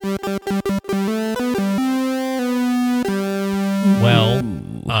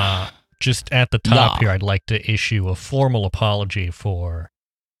just at the top Yeah. here, I'd like to issue a formal apology for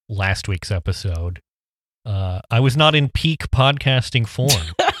last week's episode. I was not in peak podcasting form.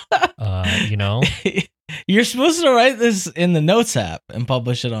 You're supposed to write this in the notes app and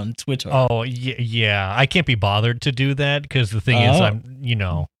publish it on Twitter. Oh, yeah. I can't be bothered to do that because the thing is,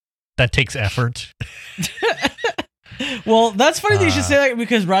 that takes effort. Well, that's funny that you should say that,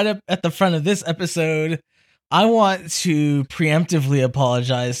 because right up at the front of this episode, I want to preemptively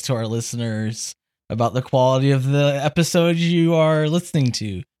apologize to our listeners about the quality of the episode you are listening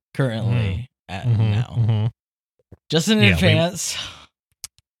to currently now. Just in advance.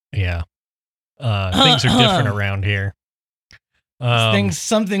 Things are different around here.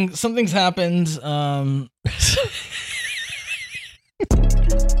 Something's happened.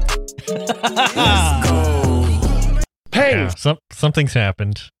 Hey, something's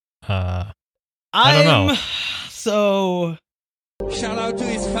happened. I don't know. So shout out to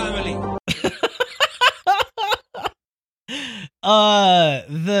his family.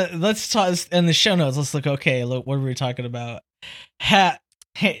 Let's talk in the show notes. Let's look. Okay, look, what were we talking about?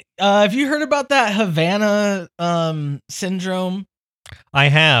 Hey, have you heard about that Havana syndrome? I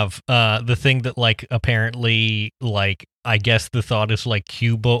have. The thing that, like, apparently, like, I guess the thought is, like,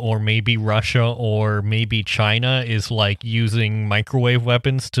 Cuba or maybe Russia or maybe China is, like, using microwave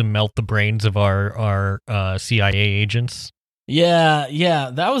weapons to melt the brains of our CIA agents.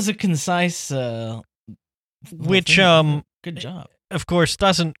 Yeah, that was a concise which good job. Of course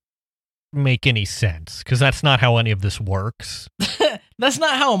doesn't make any sense, because that's not how any of this works. That's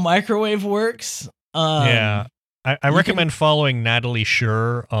not how a microwave works. I recommend following Natalie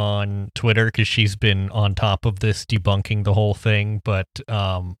Schur on Twitter, because she's been on top of this, debunking the whole thing. But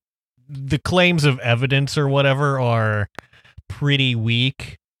the claims of evidence or whatever are pretty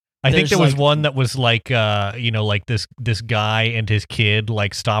weak. I think there was one that was like, like this guy and his kid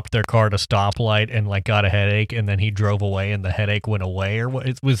like stopped their car at a stoplight and like got a headache, and then he drove away and the headache went away, or what?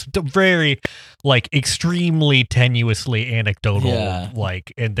 It was very like extremely tenuously anecdotal,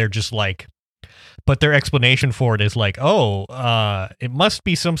 like, and they're just like, but their explanation for it is like, it must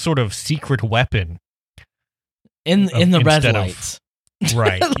be some sort of secret weapon in the red lights,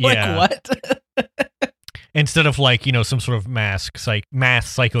 right? What? Instead of like, some sort of mass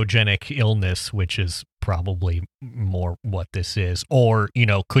psychogenic illness, which is probably more what this is, or,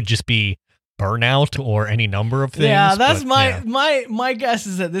 could just be burnout or any number of things. Yeah, that's my guess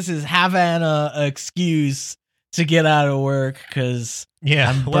is that this is Havana excuse to get out of work because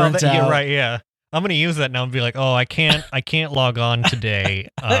I'm burnt out. You're right. Yeah. I'm going to use that now and be like, I can't log on today.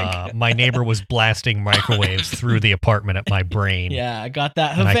 My neighbor was blasting microwaves through the apartment at my brain. Yeah, I got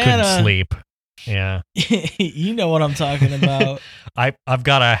that Havana. And I couldn't sleep. Yeah. You know what I'm talking about. I've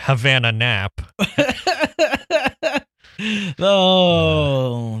got a Havana nap. But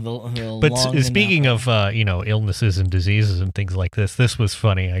speaking of, illnesses and diseases and things like this was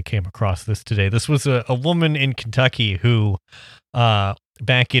funny. I came across this today. This was a woman in Kentucky who,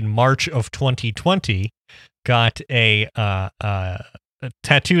 back in March of 2020, got a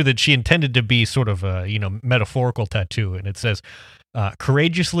tattoo that she intended to be sort of a, metaphorical tattoo. And it says,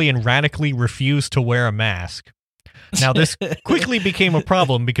 courageously and radically refuse to wear a mask. Now, this quickly became a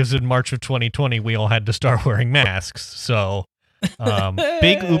problem because in March of 2020, we all had to start wearing masks. So,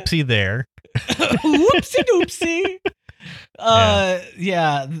 big oopsie there. Whoopsie doopsie.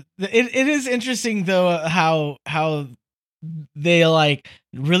 It is interesting though how they like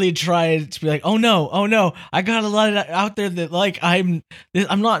really tried to be like, oh no, I got a lot out there that like I'm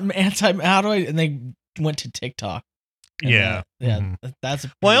not anti-madoid, and they went to TikTok. That's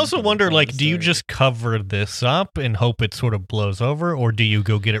well, I also wonder, like, do you just cover this up and hope it sort of blows over, or do you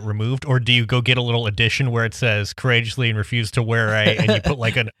go get it removed, or do you go get a little addition where it says courageously and refuse to wear and you put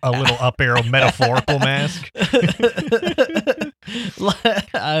like a little up arrow metaphorical mask?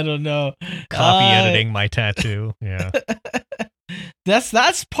 I don't know. Copy editing my tattoo. Yeah.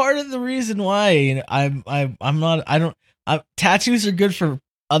 That's part of the reason why tattoos are good for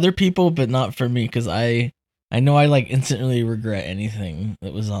other people, but not for me, because I know I like instantly regret anything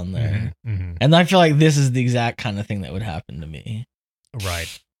that was on there. Mm-hmm. And I feel like this is the exact kind of thing that would happen to me. Right.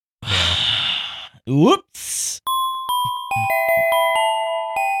 Yeah. Whoops.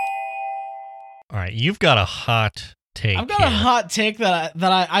 All right, you've got a hot take. I've got a hot take that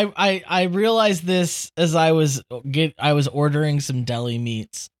I realized this as I was ordering some deli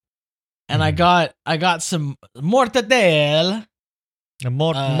meats. And I got some mortadella.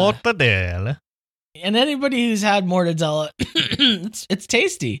 Mortadella. And anybody who's had mortadella, it's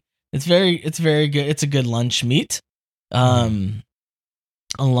tasty. It's very good. It's a good lunch meat. A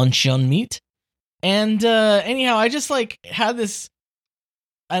luncheon meat. And anyhow, I just like had this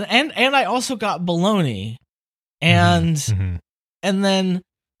and I also got bologna, and then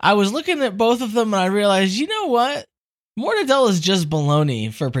I was looking at both of them and I realized, you know what, mortadella is just bologna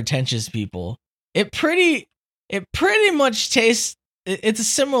for pretentious people. It pretty much tastes. It's a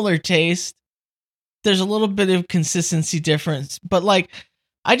similar taste. There's a little bit of consistency difference, but like,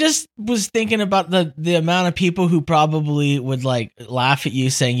 I just was thinking about the amount of people who probably would like laugh at you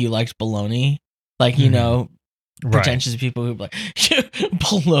saying you liked bologna. Like, you know, pretentious people who like,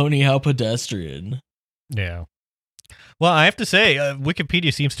 bologna, how pedestrian. Yeah. Well, I have to say,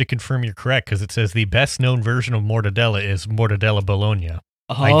 Wikipedia seems to confirm you're correct because it says the best known version of mortadella is mortadella Bologna.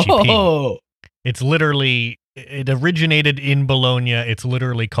 IGP. It's literally, it originated in Bologna. It's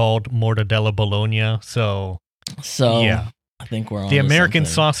literally called mortadella Bologna. So yeah. I think we're on the American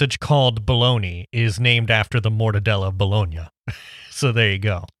sausage called bologna is named after the mortadella Bologna. So there you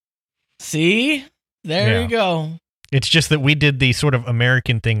go. See? There you go. It's just that we did the sort of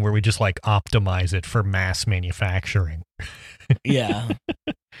American thing where we just like optimize it for mass manufacturing. Yeah.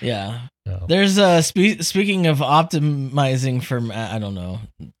 Yeah. So. There's speaking of optimizing for, I don't know.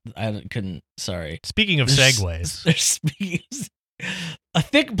 Sorry. Speaking of segues. A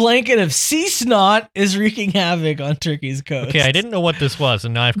thick blanket of sea snot is wreaking havoc on Turkey's coast. Okay, I didn't know what this was,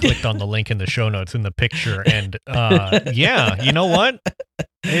 and now I've clicked on the link in the show notes in the picture, and yeah, you know what?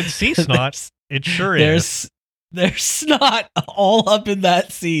 It's sea snot. It sure is. There's snot all up in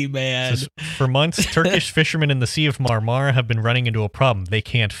that sea, man. For months, Turkish fishermen in the Sea of Marmara have been running into a problem. They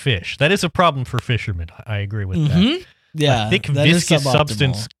can't fish. That is a problem for fishermen. I agree with that. Yeah, a thick, viscous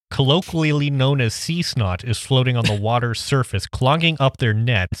substance, colloquially known as sea snot, is floating on the water's surface, clogging up their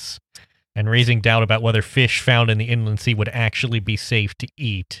nets and raising doubt about whether fish found in the inland sea would actually be safe to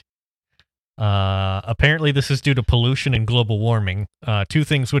eat. Apparently, this is due to pollution and global warming, two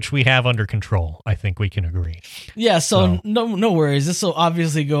things which we have under control. I think we can agree. Yeah, so no worries. This will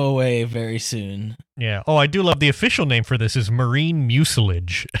obviously go away very soon. Yeah. Oh, I do love the official name for this is marine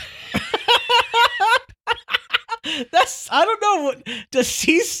mucilage. I don't know, does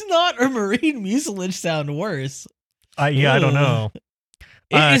sea snot or marine mucilage sound worse? I don't know.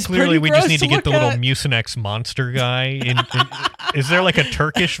 Clearly, we just need to get the little Mucinex monster guy. Is there like a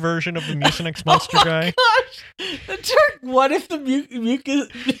Turkish version of the Mucinex monster guy? Gosh. The what if the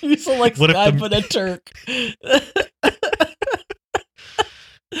Mucinex guy put a Turk?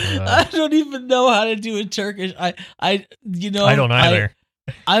 I don't even know how to do a Turkish. I don't either.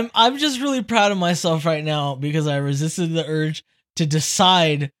 I'm just really proud of myself right now because I resisted the urge to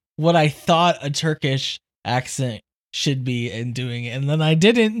decide what I thought a Turkish accent should be in doing it, and then I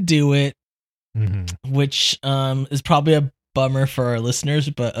didn't do it, which is probably a bummer for our listeners,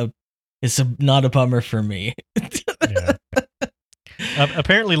 but it's not a bummer for me. Yeah.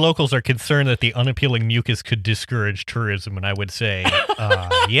 Apparently, locals are concerned that the unappealing mucus could discourage tourism, and I would say,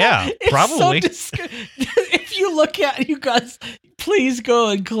 yeah, probably. If you look at, you guys, please go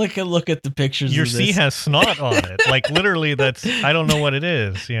and click and look at the pictures. Your sea has snot on it. Like, literally, I don't know what it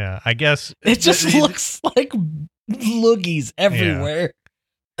is. Yeah, I guess. It just looks like loogies everywhere.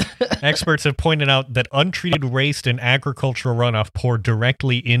 Experts have pointed out that untreated waste and agricultural runoff pour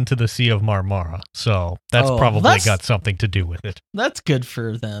directly into the Sea of Marmara. So that's probably got something to do with it. That's good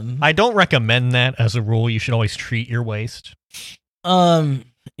for them. I don't recommend that as a rule. You should always treat your waste.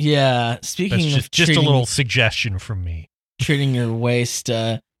 Yeah. Speaking of just a little suggestion from me. Treating your waste.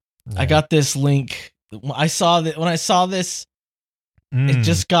 I got this link. When I saw this, it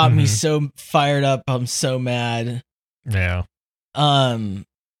just got me so fired up. I'm so mad. Yeah.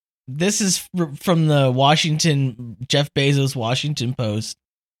 This is from the Jeff Bezos Washington Post.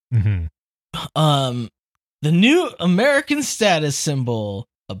 The new American status symbol,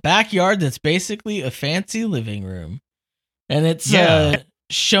 a backyard that's basically a fancy living room. And it's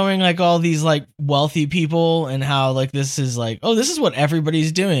showing like all these like wealthy people and how like this is like, oh, this is what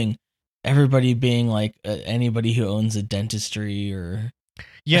everybody's doing. Everybody being like anybody who owns a dentistry or...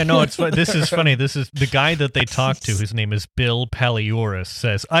 Yeah, no, this is funny. This is the guy that they talked to. His name is Bill Palioris.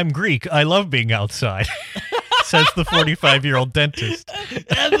 Says, "I'm Greek. I love being outside." Says the 45-year-old dentist.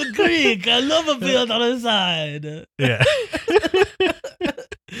 I'm a Greek. I love being outside. Yeah.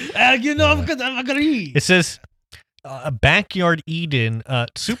 Because I'm a Greek. It says, a backyard Eden,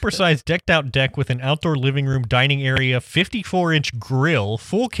 supersized decked out deck with an outdoor living room, dining area, 54-inch grill,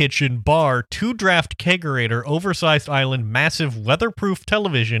 full kitchen, bar, 2-draft kegerator, oversized island, massive weatherproof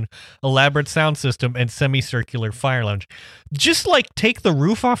television, elaborate sound system, and semicircular fire lounge. Just like take the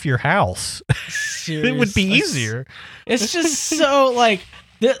roof off your house. It would be easier. It's just so like,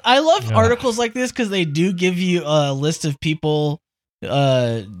 I love articles like this because they do give you a list of people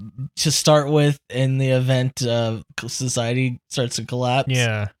to start with in the event society starts to collapse.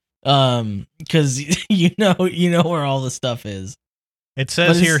 Yeah. Because you know where all the stuff is. It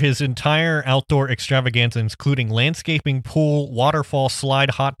says here his entire outdoor extravaganza, including landscaping, pool, waterfall,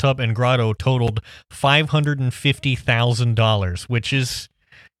 slide, hot tub, and grotto, totaled $550,000, which is,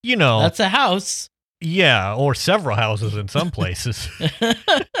 that's a house. Yeah, or several houses in some places.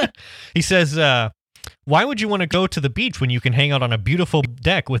 He says, why would you want to go to the beach when you can hang out on a beautiful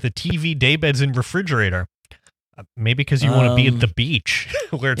deck with a TV, daybeds, and refrigerator? Maybe because you want to be at the beach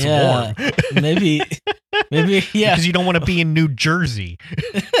where it's warm. maybe, yeah. Because you don't want to be in New Jersey.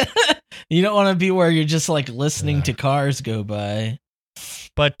 You don't want to be where you're just like listening to cars go by.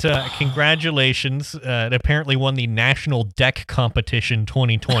 But congratulations. It apparently won the National Deck Competition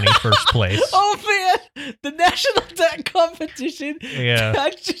 2020 first place. Oh, man. The National Deck Competition. Yeah. I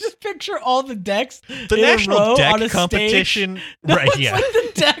just picture all the decks. The National Deck Competition. Right, yeah.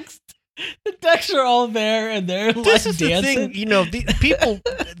 Like the decks are all there and they're this like is dancing. The thing,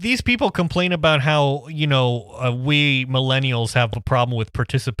 these people complain about how, we millennials have a problem with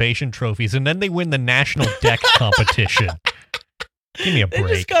participation trophies, and then they win the National Deck Competition. Give me a break.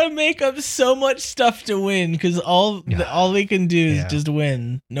 They just gotta make up so much stuff to win because all they can do is just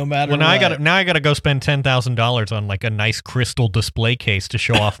win, no matter. Well, now I gotta go spend $10,000 on like a nice crystal display case to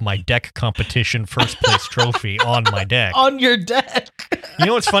show off my deck competition first place trophy on my deck. On your deck. You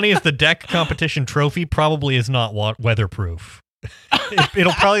know what's funny is the deck competition trophy probably is not weatherproof.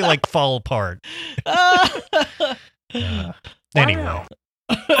 It'll probably like fall apart. Anyway.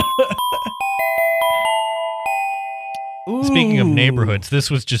 Speaking of neighborhoods,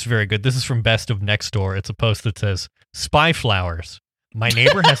 this was just very good. This is from Best of Next Door. It's a post that says, "Spy flowers. My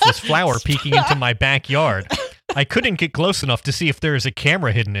neighbor has this flower peeking into my backyard. I couldn't get close enough to see if there is a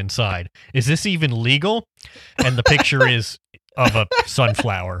camera hidden inside. Is this even legal?" And the picture is of a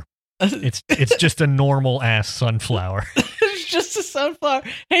sunflower. It's just a normal ass sunflower. It's just a sunflower.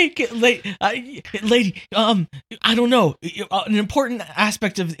 Hey, lady, I don't know. An important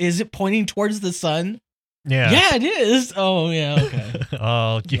aspect of is it pointing towards the sun? Yeah. Yeah, it is. Oh, yeah, okay.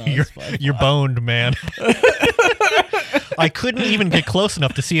 Oh, you're boned, man. I couldn't even get close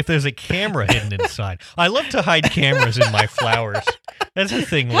enough to see if there's a camera hidden inside. I love to hide cameras in my flowers. That's a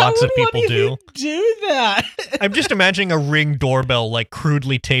thing lots of people do. Do that. I'm just imagining a Ring doorbell like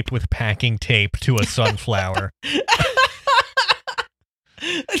crudely taped with packing tape to a sunflower.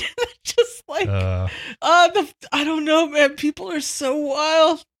 Just like I don't know, man. People are so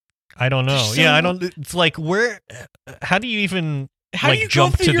wild. I don't know. Yeah, I don't. It's like how do you even do you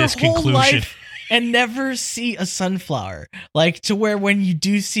jump go through to this your whole conclusion life and never see a sunflower? Like to where when you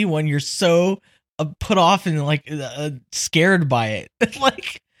do see one, you're so put off and like scared by it.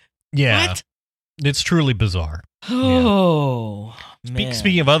 Like, yeah, what? It's truly bizarre. Oh, man.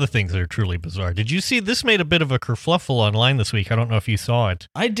 Speaking of other things that are truly bizarre, did you see this made a bit of a kerfluffle online this week? I don't know if you saw it.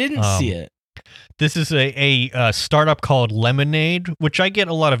 I didn't see it. This is a startup called Lemonade, which I get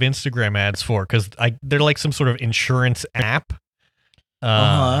a lot of Instagram ads for because they're like some sort of insurance app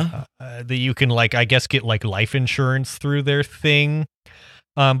that you can I guess get like life insurance through their thing.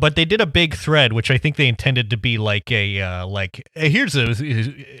 But they did a big thread, which I think they intended to be like here's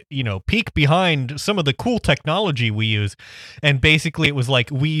a peek behind some of the cool technology we use, and basically it was like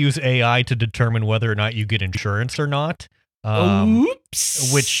we use AI to determine whether or not you get insurance or not.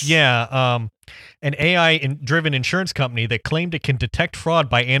 Oops. Which, an AI-driven insurance company that claimed it can detect fraud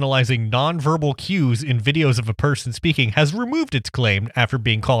by analyzing nonverbal cues in videos of a person speaking has removed its claim after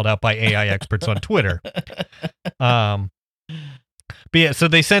being called out by AI experts on Twitter. But yeah, so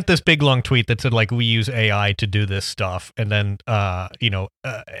they sent this big long tweet that said we use AI to do this stuff, and then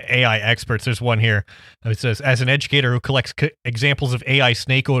AI experts. There's one here. It says, as an educator who collects examples of AI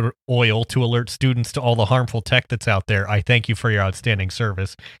snake oil to alert students to all the harmful tech that's out there, I thank you for your outstanding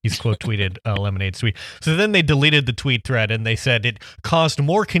service. He's quote tweeted Lemonade's tweet. So then they deleted the tweet thread and they said it caused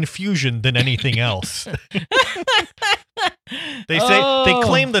more confusion than anything else. They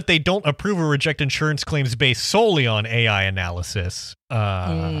claim that they don't approve or reject insurance claims based solely on AI analysis.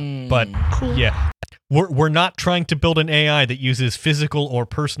 But yeah, we're not trying to build an AI that uses physical or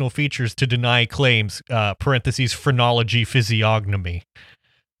personal features to deny claims, parentheses, phrenology, physiognomy,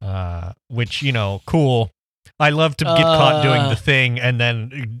 which, cool. I love to get caught doing the thing and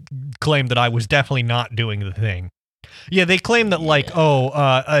then claim that I was definitely not doing the thing. Yeah, they claim that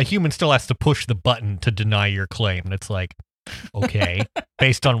a human still has to push the button to deny your claim. And it's like, okay,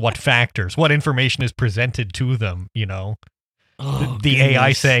 based on what factors, what information is presented to them, the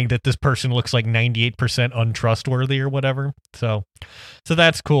AI saying that this person looks like 98% untrustworthy or whatever. So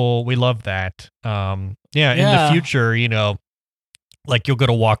that's cool. We love that. In the future, Like you'll go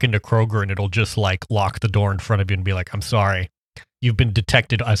to walk into Kroger and it'll just like lock the door in front of you and be like, I'm sorry, you've been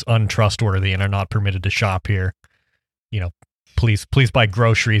detected as untrustworthy and are not permitted to shop here. You know, please buy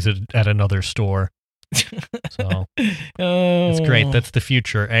groceries at another store. So it's great. That's the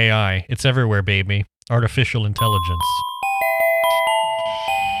future. AI. It's everywhere, baby. Artificial intelligence.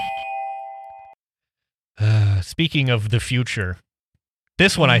 Speaking of the future,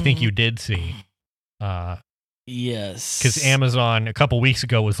 this one I think you did see. Yes. Because Amazon a couple weeks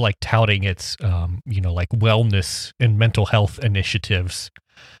ago was like touting its, like wellness and mental health initiatives.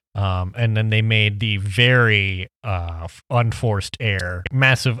 And then they made the very unforced error,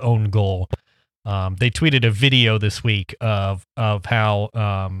 massive own goal. They tweeted a video this week of how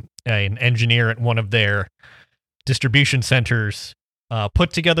an engineer at one of their distribution centers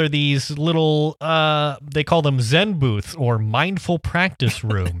put together these little, they call them Zen booths or mindful practice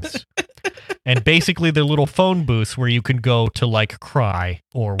rooms. And basically they're little phone booths where you can go to like cry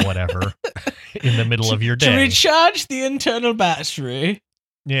or whatever in the middle of your day. To recharge the internal battery.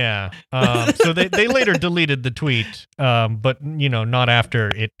 Yeah. So they later deleted the tweet, but not after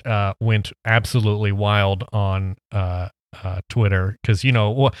it went absolutely wild on Twitter, because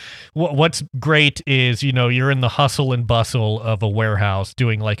what's great is you're in the hustle and bustle of a warehouse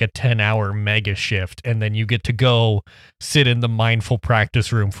doing like a 10-hour mega shift, and then you get to go sit in the mindful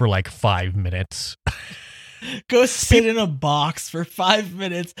practice room for like 5 minutes. Go sit in a box for 5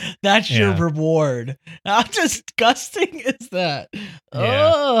 minutes. That's your reward. How disgusting is that?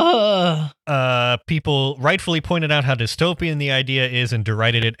 Yeah. People rightfully pointed out how dystopian the idea is and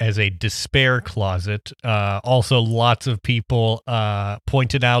derided it as a despair closet. Also, lots of people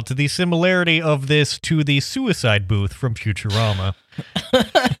pointed out the similarity of this to the suicide booth from Futurama.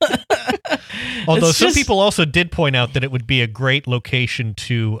 Although some people also did point out that it would be a great location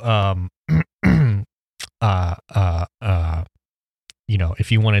to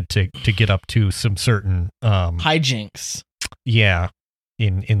if you wanted to get up to some certain hijinks. Yeah,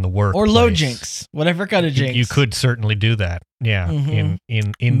 in the work or low jinks, whatever kind of jinks. You could certainly do that. Yeah, in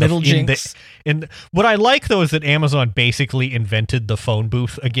middle jinks. And what I like though is that Amazon basically invented the phone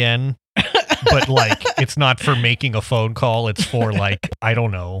booth again, but like it's not for making a phone call. It's for like I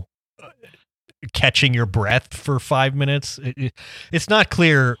don't know, catching your breath for 5 minutes. It's not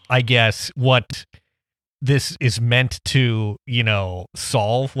clear, I guess, what this is meant to,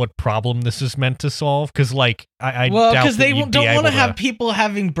 solve, what problem this is meant to solve. Because, like, I doubt because they don't want to have people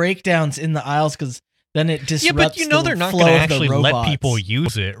having breakdowns in the aisles, because then it disrupts. Yeah, but they're not going to actually let people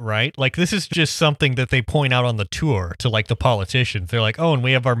use it, right? Like, this is just something that they point out on the tour to, like, the politicians. They're like, oh, and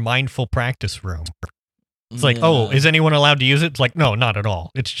we have our mindful practice room. It's like, oh, is anyone allowed to use it? It's like, no, not at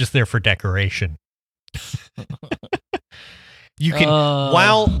all. It's just there for decoration. You can,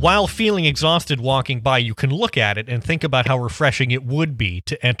 while feeling exhausted walking by, you can look at it and think about how refreshing it would be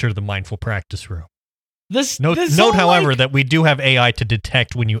to enter the mindful practice room. Note, however, that we do have AI to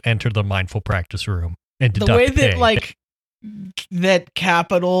detect when you enter the mindful practice room and deduct the way pay. that like that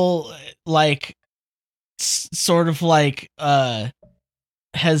Capital like sort of like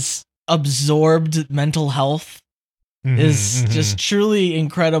has absorbed mental health is just truly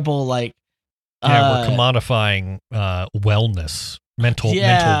incredible. Like. Yeah, we're commodifying wellness, mental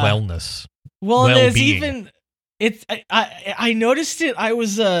wellness. Well, and there's even I noticed it. I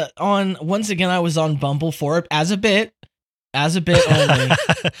was on Bumble for it as a bit only.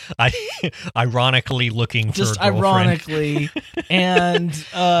 Ironically looking just for a girlfriend. Ironically, and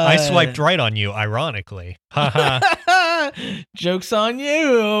I swiped right on you. Ironically, joke's on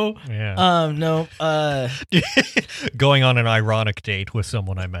you. Yeah. No. Going on an ironic date with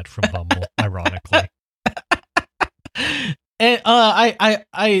someone I met from Bumble. Ironically. And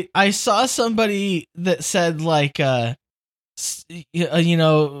I saw somebody that said like it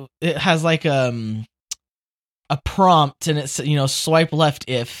has like a prompt, and it's swipe left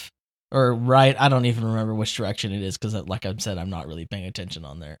if, or right, I don't even remember which direction it is, because like I said, I'm not really paying attention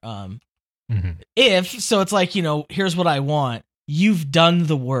on there. If so, it's like, here's what I want, you've done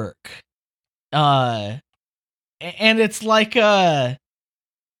the work, and it's like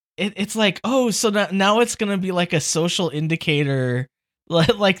it's like, oh, so now it's gonna be like a social indicator,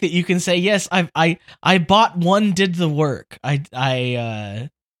 like that you can say, yes, I bought one, did the work, I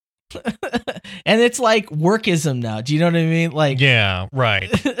and it's like workism now. Do you know what I mean? Like, yeah,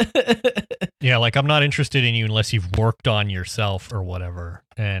 right. Yeah, like I'm not interested in you unless you've worked on yourself or whatever.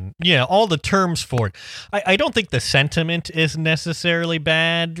 And yeah, all the terms for it. I don't think the sentiment is necessarily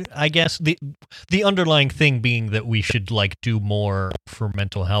bad. I guess the underlying thing being that we should like do more for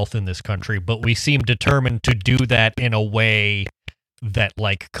mental health in this country, but we seem determined to do that in a way that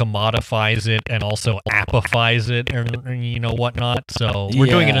like commodifies it and also appifies it and you know whatnot. So we're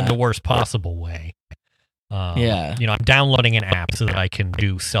doing it in the worst possible way. You know, I'm downloading an app so that I can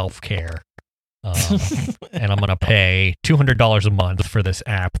do self-care. And I'm going to pay $200 a month for this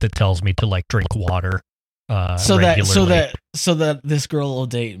app that tells me to like drink water regularly. So that this girl will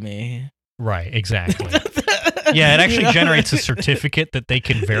date me. Right, exactly. Yeah, it actually generates a certificate that they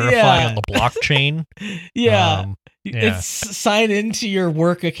can verify on the blockchain. It's sign into your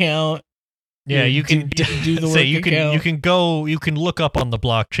work account. Yeah, you can do the work account. You can look up on the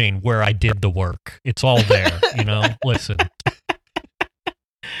blockchain where I did the work. It's all there, you know. Listen.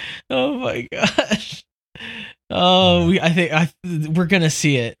 Oh my gosh. Oh, we're gonna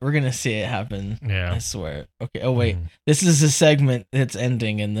see it. We're gonna see it happen. Yeah, I swear. Okay. Oh wait, this is a segment that's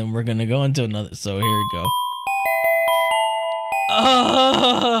ending, and then we're gonna go into another. So here we go.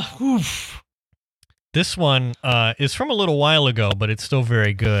 Oof. This one is from a little while ago, but it's still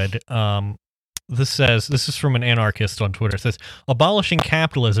very good. This is from an anarchist on Twitter. It says, abolishing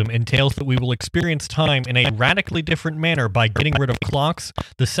capitalism entails that we will experience time in a radically different manner by getting rid of clocks,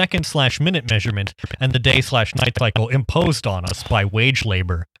 the second/minute measurement, and the day/night cycle imposed on us by wage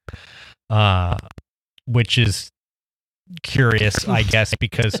labor. Which is curious, I guess,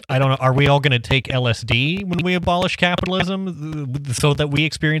 because I don't know, are we all going to take LSD when we abolish capitalism so that we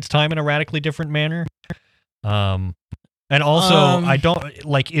experience time in a radically different manner? And also, I don't,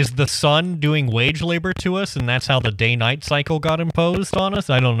 like, is the sun doing wage labor to us, and that's how the day-night cycle got imposed on us?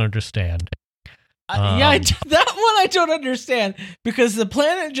 I don't understand. That one I don't understand, because the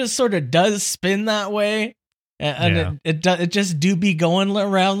planet just sort of does spin that way, and it just do be going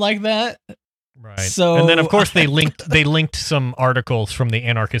around like that. Right. So, and then, of course, they linked some articles from the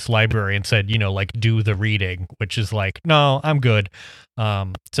anarchist library and said, you know, like, do the reading, which is like, no, I'm good.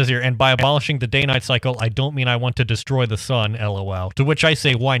 It says here, and by abolishing the day-night cycle, I don't mean I want to destroy the sun, LOL. To which I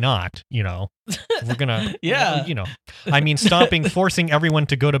say, why not? You know, we're gonna, you know, I mean, forcing everyone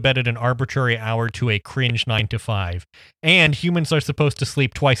to go to bed at an arbitrary hour to a cringe 9 to 5. And humans are supposed to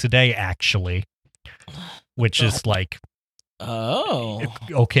sleep twice a day, actually, which is like,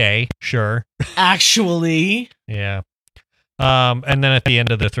 okay, sure. Actually. Yeah. And then at the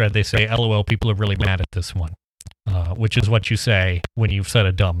end of the thread, they say, LOL, people are really mad at this one. Which is what you say when you've said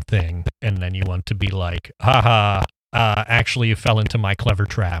a dumb thing, and then you want to be like, haha, actually you fell into my clever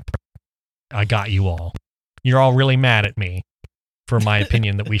trap. I got you all. You're all really mad at me for my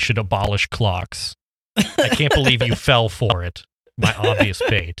opinion that we should abolish clocks. I can't believe you fell for it. My obvious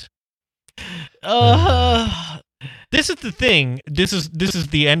bait. This is the thing. This is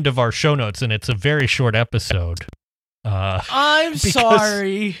the end of our show notes, and it's a very short episode. I'm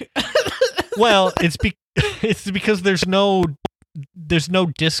sorry. Well, it's because there's no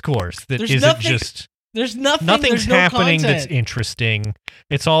discourse that there's nothing. Nothing's no happening content. That's interesting.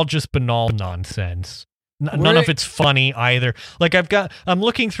 It's all just banal nonsense. None of it's funny either. Like I'm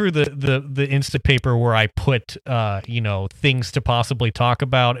looking through the Instapaper where I put you know, things to possibly talk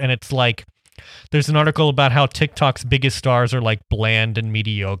about, and it's like there's an article about how TikTok's biggest stars are like bland and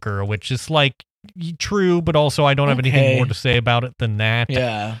mediocre, which is like true, but also I don't have anything more to say about it than that.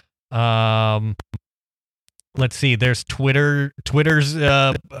 Yeah. Let's see. There's Twitter's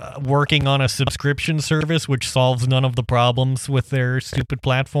working on a subscription service which solves none of the problems with their stupid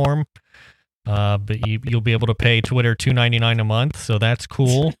platform. But you'll be able to pay Twitter $2.99 a month, so that's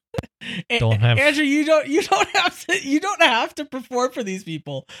cool. Andrew, you don't have to perform for these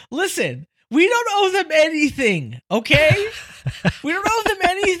people. Listen, we don't owe them anything, okay? We don't owe them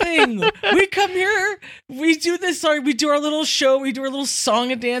anything. We come here, we do this. Sorry, we do our little show, we do our little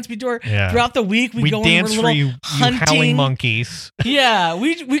song and dance. We do our throughout the week. We go dance for you howling monkeys. Yeah,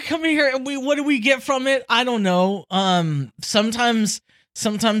 we come in here and what do we get from it? I don't know. Sometimes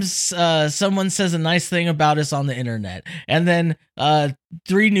someone says a nice thing about us on the internet, and then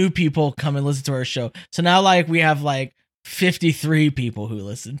 3 new people come and listen to our show. So now like we have like 53 people who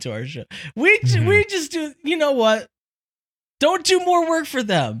listen to our show. We just do, you know what? Don't do more work for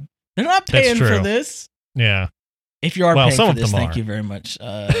them. They're not paying for this. Yeah. If you are paying for this, thank you very much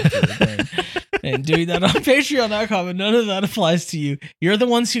and doing that on Patreon.com, and none of that applies to you. You're the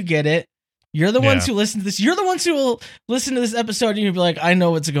ones who get it. You're the ones who listen to this. You're the ones who will listen to this episode and you'll be like, I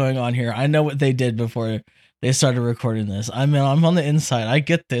know what's going on here. I know what they did before they started recording this. I mean, I'm on the inside. I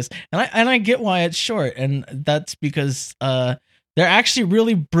get this. And I get why it's short. And that's because they're actually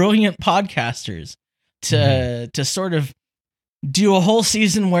really brilliant podcasters to sort of do a whole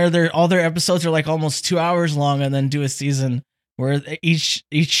season where all their episodes are like almost 2 hours long, and then do a season where each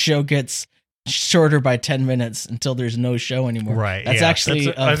show gets shorter by 10 minutes until there's no show anymore. Right. That's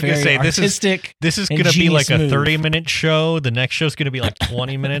actually I was gonna say artistic. This is going to be like a 30-minute show. The next show's going to be like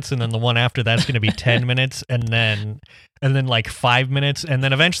 20 minutes, and then the one after that's going to be 10 minutes, and then like 5 minutes, and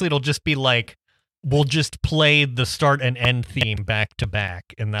then eventually it'll just be like we'll just play the start and end theme back to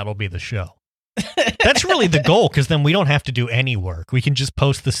back, and that'll be the show. That's really the goal, because then we don't have to do any work. We can just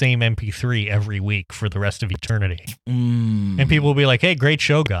post the same MP3 every week for the rest of eternity. And people will be like, hey, great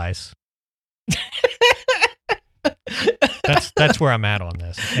show, guys. That's where I'm at on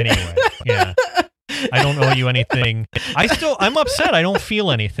this. Anyway, yeah. I don't owe you anything. I'm upset. I don't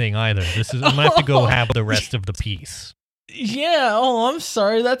feel anything either. I'm gonna have to go have the rest of the piece. Yeah. Oh, I'm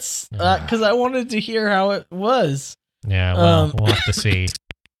sorry. That's because I wanted to hear how it was. Yeah. Well, we'll have to see.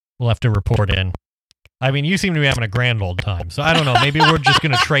 We'll have to report in. I mean, you seem to be having a grand old time, so I don't know. Maybe we're just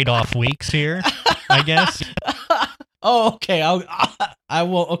gonna trade off weeks here, I guess. Oh, okay. I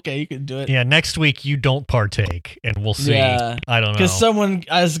will. Okay, you can do it. Yeah, next week you don't partake, and we'll see. Yeah, I don't know. Because someone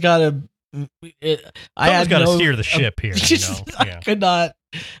has got to. Someone's got to steer the ship here. You know? Yeah.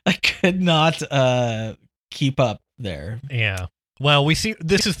 I could not keep up there. Yeah. Well, we see.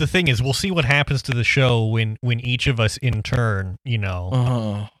 This is the thing: is we'll see what happens to the show when each of us in turn, you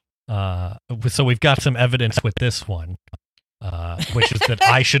know. So we've got some evidence with this one. Which is that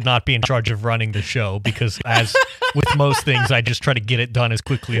I should not be in charge of running the show, because as with most things, I just try to get it done as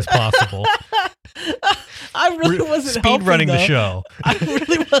quickly as possible. I really wasn't helping, running the show. I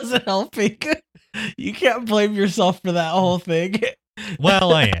really wasn't helping. You can't blame yourself for that whole thing.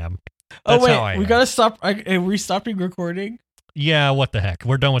 Well, I am. That's how I am. Gotta stop. Are we stopping recording? Yeah, what the heck?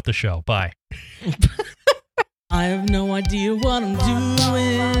 We're done with the show. Bye. I have no idea what I'm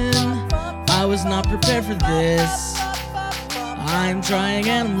doing. I was not prepared for this. I'm trying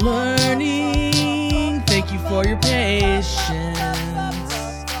and I'm learning. Thank you for your patience.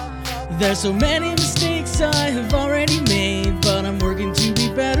 There's so many mistakes I have already made, but I'm working to be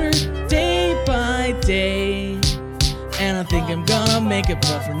better day by day. And I think I'm gonna make it,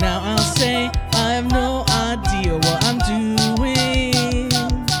 but for now I'll say I have no idea what I'm doing.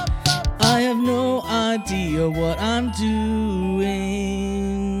 I have no idea what I'm doing.